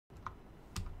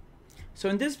So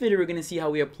in this video, we're going to see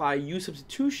how we apply U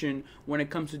substitution when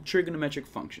it comes to trigonometric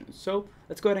functions. So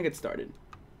let's go ahead and get started.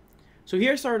 So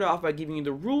here I started off by giving you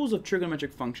the rules of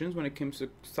trigonometric functions when it comes to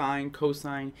sine,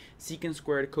 cosine, secant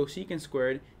squared, cosecant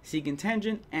squared, secant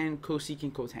tangent, and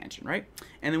cosecant cotangent, right?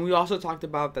 And then we also talked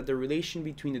about that the relation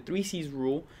between the 3C's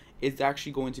rule is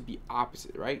actually going to be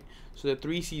opposite, right? So the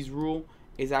 3C's rule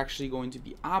is actually going to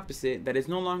be opposite. That is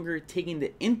no longer taking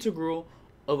the integral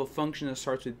of a function that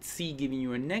starts with c giving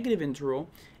you a negative integral.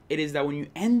 It is that when you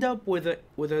end up with a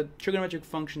trigonometric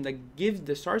function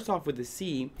that starts off with a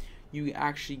c, you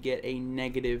actually get a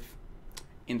negative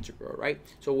integral, right?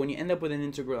 So when you end up with an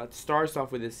integral that starts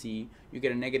off with a c, you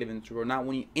get a negative integral, not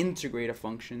when you integrate a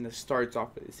function that starts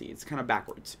off with a c. It's kind of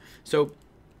backwards. So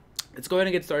let's go ahead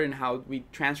and get started on how we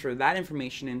transfer that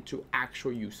information into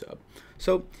actual U sub.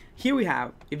 So here we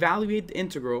have evaluate the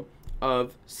integral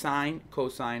of sine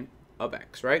cosine of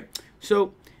x, right?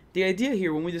 So the idea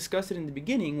here when we discussed it in the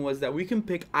beginning was that we can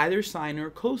pick either sine or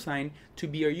cosine to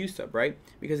be our U sub, right?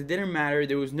 Because it didn't matter,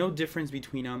 there was no difference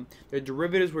between them. Their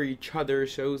derivatives were each other,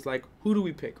 so it was like, who do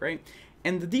we pick, right?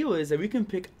 And the deal is that we can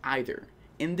pick either.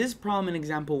 In this problem in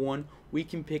example 1, we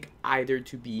can pick either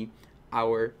to be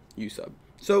our U sub.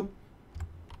 So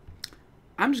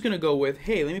I'm just going to go with,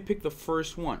 hey, let me pick the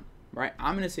first one, right?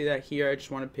 I'm going to say that here I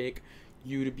just want to pick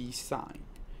U to be sine.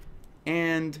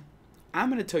 And I'm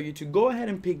going to tell you to go ahead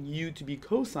and pick U to be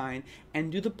cosine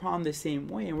and do the problem the same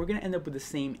way, and we're going to end up with the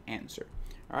same answer.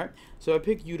 All right, so I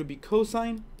pick U to be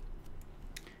cosine.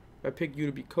 If I pick U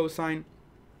to be cosine,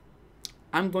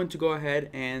 I'm going to go ahead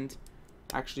and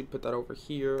actually put that over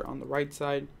here on the right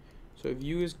side. So if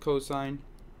U is cosine,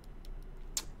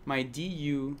 my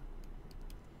du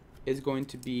is going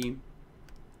to be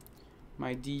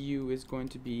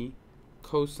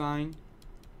cosine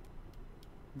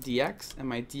dx, and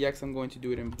my dx I'm going to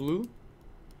do it in blue.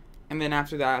 And then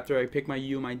after that, after I pick my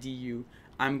u, my du,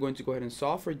 I'm going to go ahead and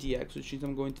solve for dx, which means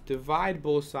I'm going to divide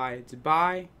both sides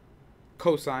by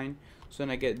cosine. So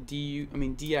then I get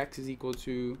dx is equal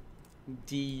to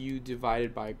du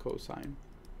divided by cosine.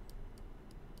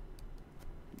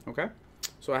 Okay,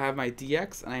 so I have my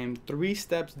dx, and I am 3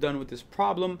 steps done with this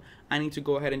problem. I need to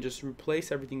go ahead and just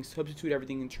replace everything, substitute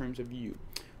everything in terms of u.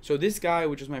 So this guy,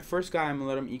 which is my first guy, I'm gonna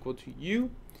let him equal to u.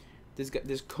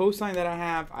 This cosine that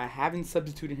I haven't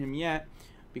substituted him yet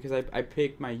because I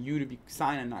picked my u to be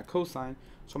sine and not cosine.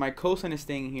 So my cosine is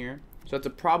staying here. So that's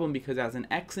a problem because it has an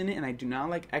x in it, and I do not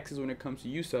like x's when it comes to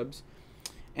u subs.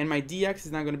 And my dx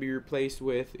is now going to be replaced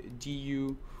with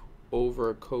du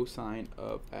over cosine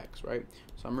of x, right?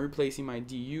 So I'm replacing my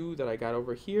du that I got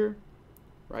over here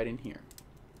right in here.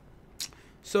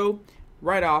 So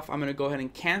right off, I'm going to go ahead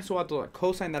and cancel out the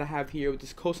cosine that I have here with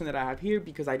this cosine that I have here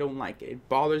because I don't like it. It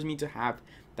bothers me to have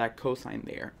that cosine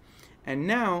there. And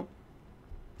now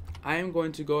I am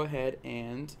going to go ahead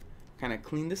and kind of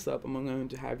clean this up. I'm going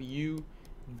to have u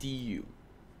du,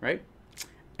 right?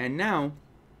 And now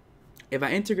if I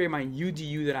integrate my u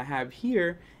du that I have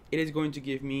here, it is going to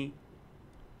give me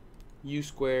u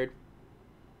squared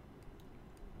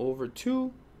over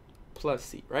 2 plus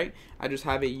c, right? I just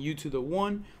have a u to the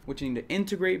 1, which I need to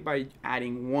integrate by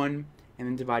adding 1 and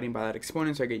then dividing by that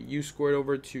exponent. So I get u squared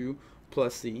over 2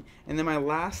 plus c. And then my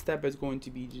last step is going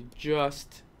to be to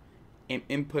just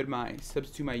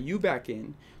substitute my u back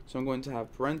in. So I'm going to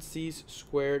have parentheses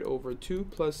squared over 2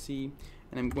 plus c,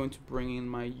 and I'm going to bring in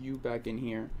my u back in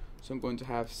here. So I'm going to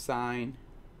have sine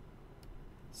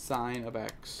of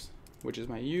x, which is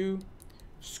my u,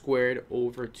 squared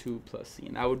over 2 plus c,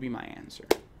 and that would be my answer.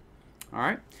 All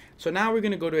right, so now we're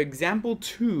going to go to example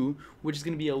 2, which is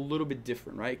going to be a little bit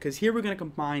different, right? Because here we're going to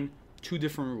combine 2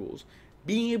 different rules.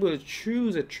 Being able to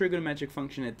choose a trigonometric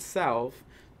function itself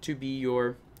to be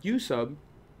your u sub,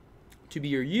 to be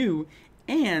your u,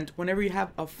 and whenever you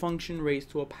have a function raised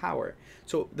to a power.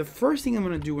 So the first thing I'm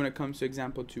going to do when it comes to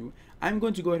example 2, I'm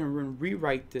going to go ahead and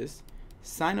rewrite this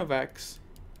sine of x.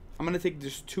 I'm going to take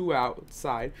this 2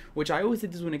 outside, which I always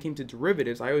did this when it came to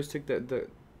derivatives. I always took the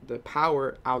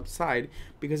power outside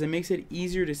because it makes it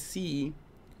easier to see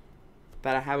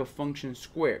that I have a function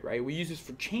squared, right? We use this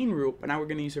for chain rule, but now we're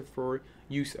going to use it for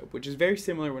u sub, which is very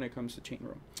similar when it comes to chain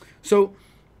rule. So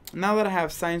now that I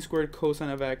have sine squared cosine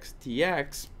of x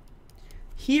dx,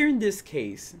 here in this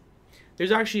case,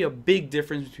 there's actually a big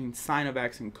difference between sine of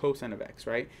x and cosine of x,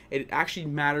 right? It actually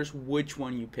matters which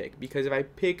one you pick, because if I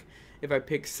pick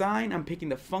sine, I'm picking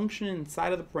the function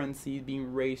inside of the parentheses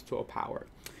being raised to a power.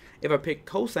 If I pick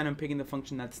cosine, I'm picking the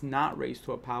function that's not raised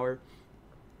to a power,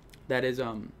 that is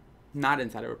not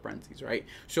inside of a parentheses, right?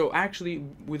 So actually,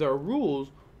 with our rules,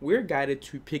 we're guided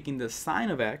to picking the sine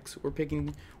of x. We're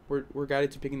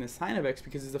guided to picking the sine of x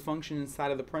because it's a function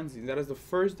inside of the parentheses. That is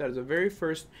the very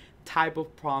first type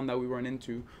of problem that we run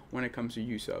into when it comes to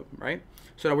u sub, right?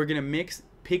 So now we're gonna mix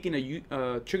picking a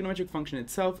trigonometric function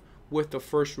itself with the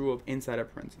first rule of inside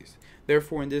of parentheses.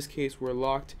 Therefore, in this case, we're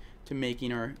locked to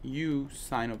making our u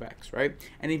sine of x, right?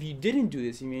 And if you didn't do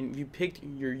this, if you picked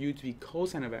your u to be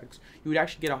cosine of x, you would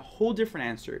actually get a whole different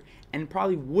answer and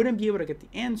probably wouldn't be able to get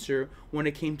the answer when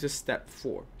it came to step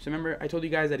 4. So remember, I told you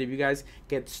guys that if you guys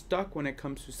get stuck when it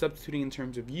comes to substituting in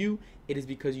terms of u, it is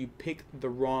because you picked the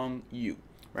wrong u,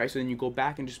 right? So then you go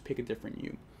back and just pick a different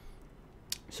u.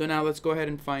 So now let's go ahead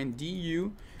and find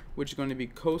du, which is going to be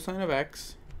cosine of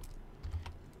x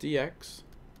dx,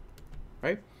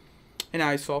 right? And now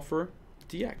I solve for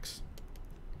dx.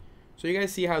 So you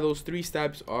guys see how those 3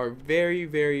 steps are very,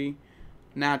 very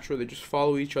natural. They just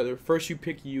follow each other. First you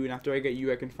pick u, and after I get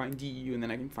u, I can find du, and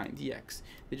then I can find dx.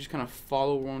 They just kind of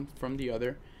follow one from the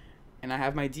other. And I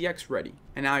have my dx ready.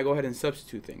 And now I go ahead and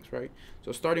substitute things, right?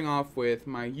 So starting off with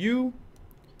my u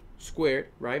squared,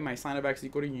 right? My sine of x is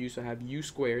equal to u, so I have u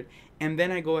squared. And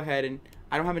then I go ahead and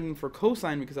I don't have anything for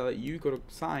cosine because I let u equal to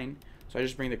sine. So I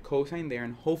just bring the cosine there,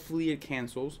 and hopefully it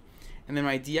cancels. And then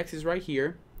my dx is right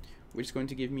here, which is going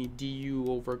to give me du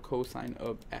over cosine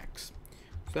of x.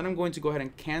 So then I'm going to go ahead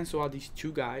and cancel out these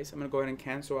 2 guys. I'm going to go ahead and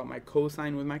cancel out my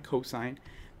cosine with my cosine,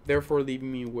 therefore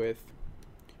leaving me with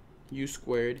u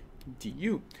squared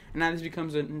du. And now this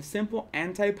becomes a simple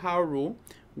anti-power rule,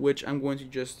 which I'm going to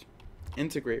just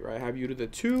integrate, right? I have u to the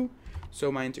 2,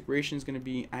 so my integration is going to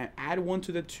be, I add 1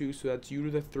 to the 2, so that's u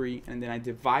to the 3, and then I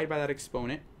divide by that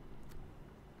exponent,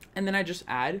 and then I just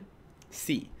add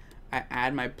c. I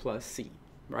add my plus c,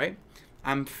 right?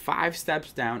 I'm 5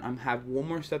 steps down. I have 1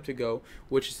 more step to go,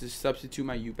 which is to substitute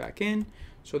my u back in.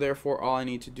 So therefore, all I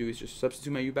need to do is just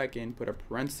substitute my u back in, put a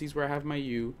parentheses where I have my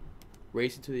u,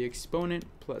 raise it to the exponent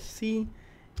plus c,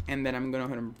 and then I'm going to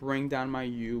go ahead and bring down my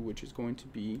u, which is going to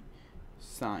be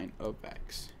sine of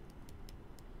x.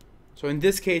 So in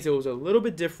this case, it was a little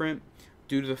bit different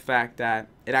due to the fact that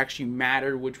it actually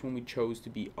mattered which one we chose to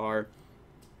be our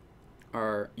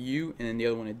u, and then the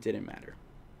other one it didn't matter.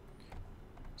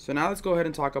 So now let's go ahead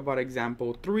and talk about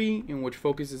example 3, in which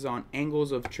focuses on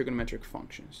angles of trigonometric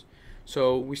functions.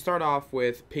 So we start off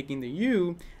with picking the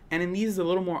u, and in these is a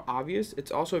little more obvious.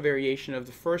 It's also a variation of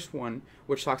the first one,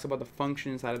 which talks about the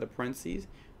function inside of the parentheses,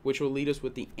 which will lead us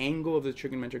with the angle of the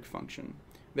trigonometric function.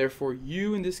 Therefore,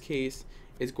 u in this case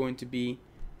is going to be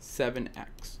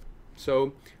 7x.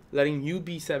 So letting u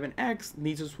be 7x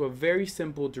leads us to a very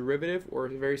simple derivative, or a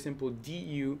very simple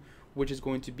du, which is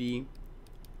going to be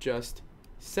just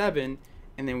 7,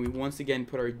 and then we once again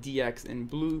put our dx in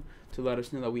blue to let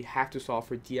us know that we have to solve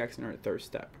for dx in our 3rd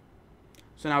step.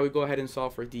 So now we go ahead and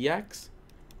solve for dx,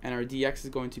 and our dx is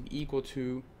going to be equal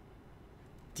to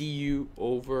du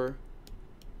over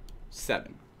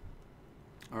 7.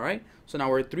 Alright, so now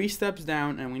we're 3 steps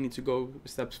down, and we need to go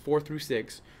steps 4 through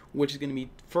 6, which is going to be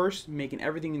first making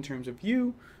everything in terms of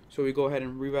u. So we go ahead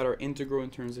and rewrite our integral in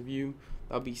terms of u.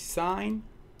 That'll be sine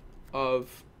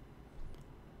of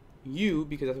u,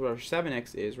 because that's what our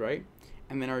 7x is, right?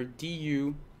 And then our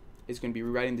du is going to be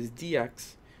rewriting this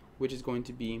dx, which is going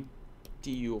to be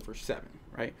du over 7,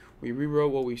 right? We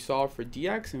rewrote what we solved for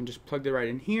dx and just plugged it right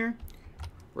in here.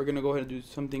 We're going to go ahead and do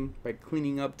something by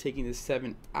cleaning up, taking this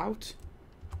 7 out,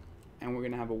 and we're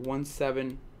going to have a 1,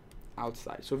 7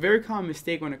 outside. So a very common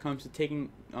mistake when it comes to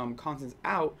taking constants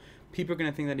out. People are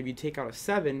going to think that if you take out a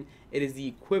 7, it is the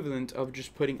equivalent of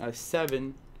just putting a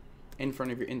 7 in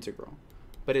front of your integral.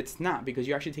 But it's not, because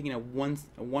you're actually taking a 1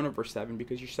 over 7,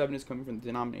 because your 7 is coming from the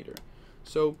denominator.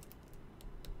 So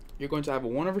you're going to have a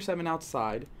 1 over 7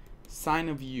 outside, sine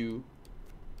of u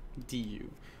du,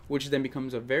 which then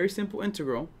becomes a very simple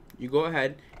integral. You go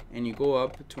ahead and you go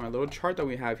up to our little chart that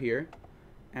we have here,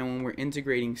 and when we're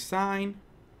integrating sine,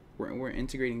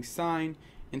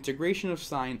 integration of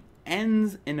sine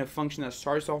ends in a function that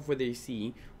starts off with a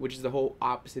c, which is the whole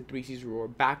opposite 3c's rule, or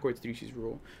backwards 3c's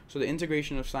rule. So the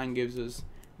integration of sine gives us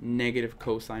negative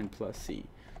cosine plus c.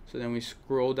 So then we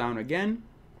scroll down again,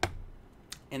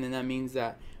 and then that means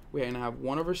that we're going to have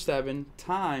 1 over 7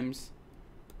 times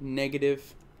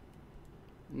negative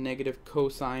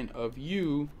cosine of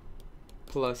u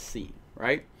plus c,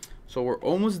 right? So we're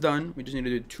almost done. We just need to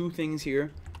do 2 things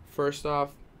here. First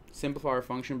off, simplify our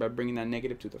function by bringing that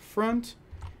negative to the front,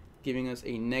 giving us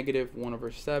a negative 1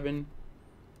 over 7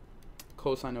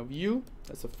 cosine of u.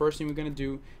 That's the first thing we're going to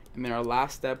do. And then our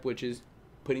last step, which is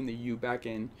putting the u back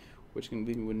in, which is going to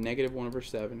leave me with negative 1 over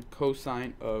 7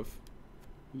 cosine of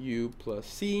u plus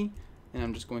c. And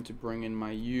I'm just going to bring in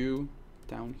my u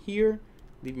down here,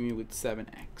 leaving me with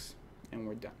 7x. And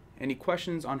we're done. Any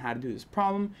questions on how to do this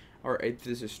problem, or if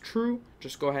this is true,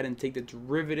 just go ahead and take the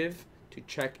derivative to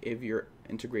check if your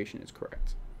integration is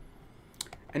correct.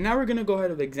 And now we're going to go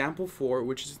ahead with example 4,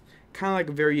 which is kind of like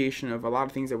a variation of a lot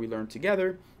of things that we learned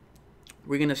together.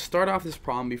 We're going to start off this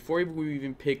problem before we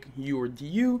even pick u or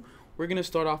du. We're going to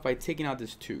start off by taking out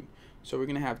this 2. So we're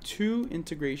going to have 2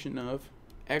 integration of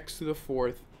x to the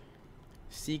 4th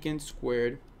secant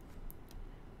squared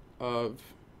of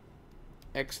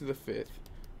x to the 5th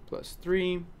plus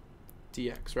 3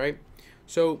 dx, right?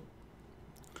 So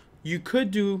you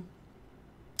could do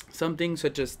something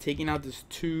such as taking out this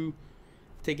 2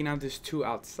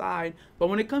 outside, but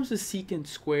when it comes to secant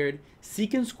squared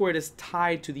is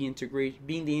tied to the integration,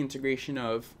 being the integration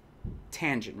of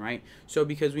tangent, right? So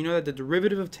because we know that the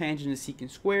derivative of tangent is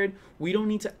secant squared, we don't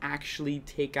need to actually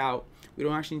take out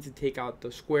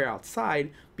the square outside,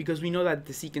 because we know that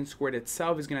the secant squared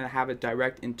itself is going to have a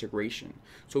direct integration.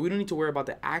 So we don't need to worry about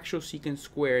the actual secant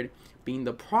squared being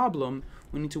the problem.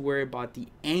 We need to worry about the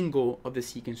angle of the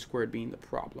secant squared being the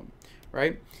problem,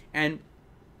 right? And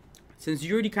since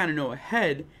you already kind of know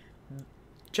ahead,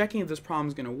 checking if this problem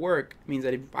is going to work means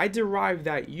that if I derive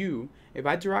that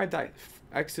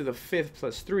x to the 5th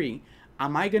plus 3,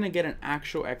 am I going to get an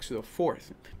actual x to the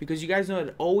 4th? Because you guys know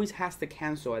it always has to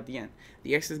cancel at the end.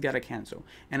 The x has got to cancel.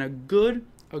 And a good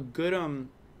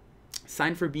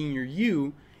sign for being your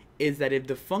u is that if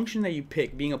the function that you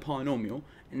pick being a polynomial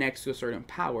and x to a certain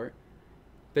power,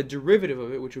 the derivative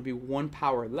of it, which would be 1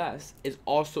 power less, is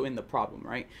also in the problem,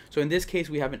 right? So in this case,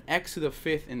 we have an x to the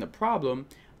 5th in the problem.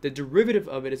 The derivative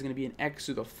of it is going to be an x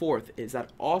to the 4th. Is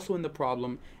that also in the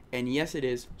problem? And yes, it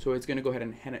is. So it's going to go ahead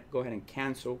and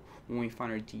cancel when we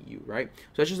find our du, right?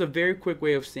 So that's just a very quick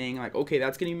way of saying, like, okay,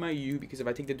 that's going to be my u, because if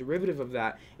I take the derivative of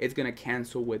that, it's going to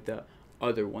cancel with the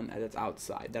other one that's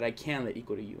outside that I can't let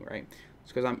equal to u, right?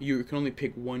 It's because you can only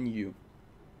pick one u.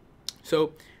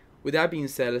 So with that being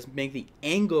said, let's make the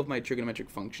angle of my trigonometric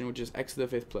function, which is x to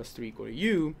the 5th plus 3 equal to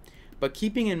u. But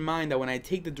keeping in mind that when I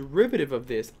take the derivative of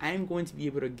this, I am going to be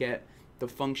able to get the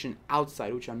function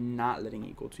outside, which I'm not letting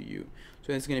equal to u.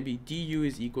 So it's going to be du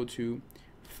is equal to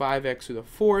 5x to the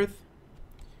 4th,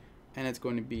 and it's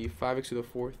going to be 5x to the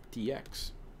 4th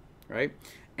dx, right?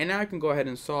 And now I can go ahead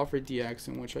and solve for dx,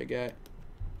 in which I get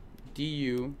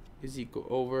du is equal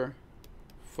over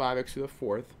 5x to the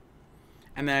 4th.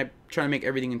 And then I try to make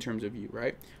everything in terms of u,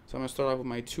 right? So I'm going to start off with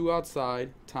my 2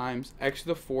 outside times x to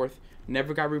the 4th.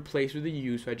 Never got replaced with a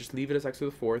u, so I just leave it as x to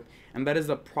the 4th. And that is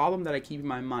the problem that I keep in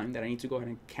my mind, that I need to go ahead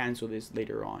and cancel this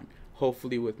later on,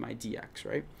 hopefully with my dx,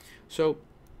 right? So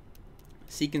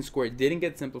secant squared didn't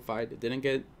get simplified, it didn't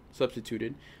get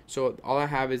substituted. So all I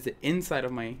have is the inside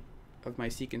of my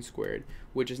secant squared,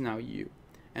 which is now u.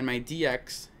 And my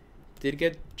dx did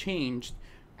get changed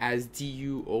as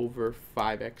du over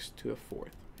 5x to the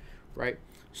 4th, right?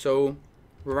 So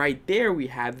right there we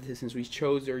have this, since we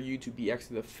chose our u to be x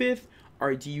to the 5th,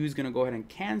 our du is going to go ahead and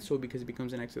cancel because it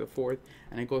becomes an x to the 4th,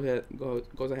 and it goes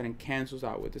ahead and cancels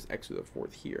out with this x to the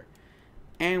 4th here.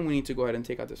 And we need to go ahead and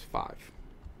take out this 5.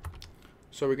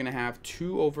 So we're going to have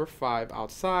 2 over 5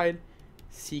 outside,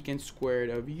 secant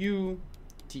squared of u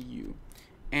du.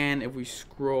 And if we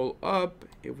scroll up,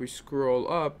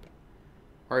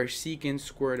 our secant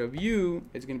squared of u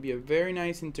is going to be a very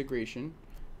nice integration,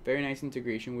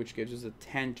 which gives us a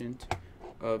tangent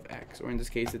of x, or in this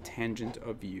case, the tangent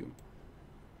of u.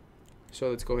 So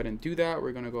let's go ahead and do that.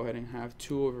 We're going to go ahead and have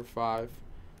 2 over 5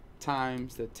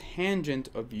 times the tangent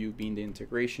of u, being the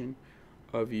integration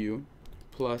of u,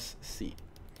 plus c.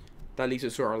 That leads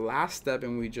us to our last step,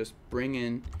 and we just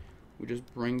bring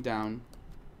down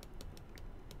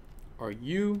our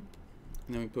u,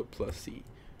 and then we put plus c.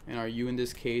 And our u in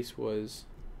this case was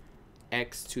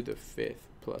x to the 5th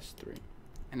plus 3.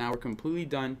 And now we're completely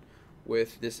done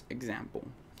with this example.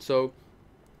 So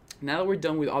now that we're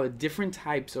done with all the different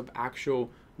types of actual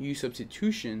u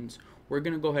substitutions, we're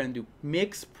going to go ahead and do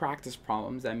mixed practice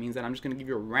problems. That means that I'm just going to give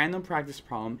you a random practice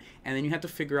problem, and then you have to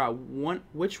figure out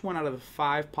which one out of the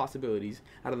 5 possibilities,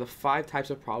 out of the 5 types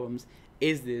of problems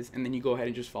is this, and then you go ahead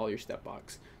and just follow your step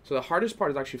box. So the hardest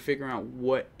part is actually figuring out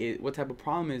what type of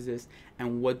problem is this,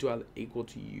 and what do I equal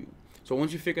to u. So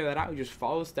once you figure that out, you just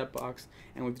follow the step box,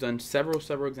 and we've done several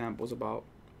examples, about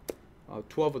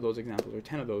 12 of those examples, or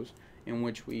 10 of those, in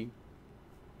which we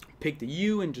pick the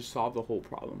u and just solve the whole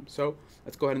problem. So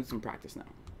let's go ahead and do some practice now.